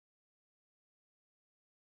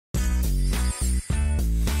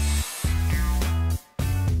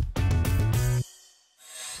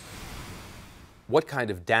What kind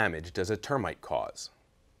of damage does a termite cause?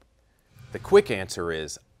 The quick answer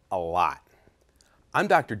is a lot. I'm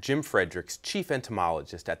Dr. Jim Fredericks, Chief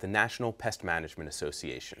Entomologist at the National Pest Management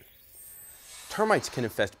Association. Termites can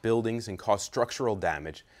infest buildings and cause structural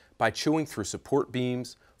damage by chewing through support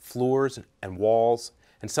beams, floors, and walls,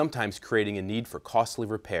 and sometimes creating a need for costly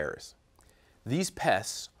repairs. These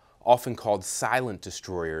pests, often called silent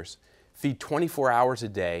destroyers, feed 24 hours a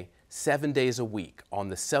day, 7 days a week on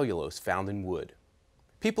the cellulose found in wood.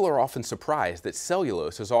 People are often surprised that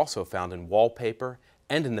cellulose is also found in wallpaper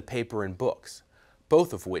and in the paper in books,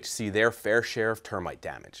 both of which see their fair share of termite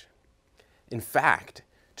damage. In fact,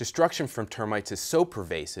 destruction from termites is so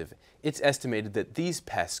pervasive, it's estimated that these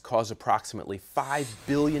pests cause approximately $5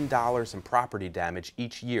 billion in property damage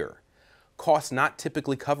each year, costs not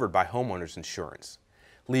typically covered by homeowners insurance,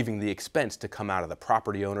 leaving the expense to come out of the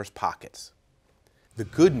property owner's pockets. The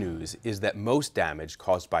good news is that most damage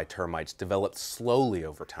caused by termites develops slowly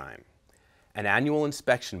over time. An annual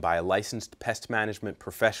inspection by a licensed pest management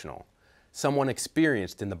professional, someone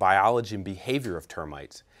experienced in the biology and behavior of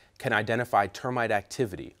termites, can identify termite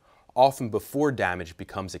activity, often before damage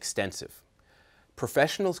becomes extensive.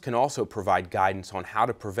 Professionals can also provide guidance on how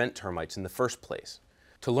to prevent termites in the first place.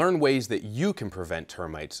 To learn ways that you can prevent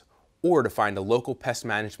termites, or to find a local pest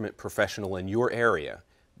management professional in your area,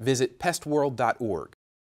 visit pestworld.org.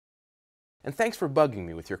 And thanks for bugging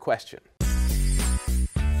me with your question.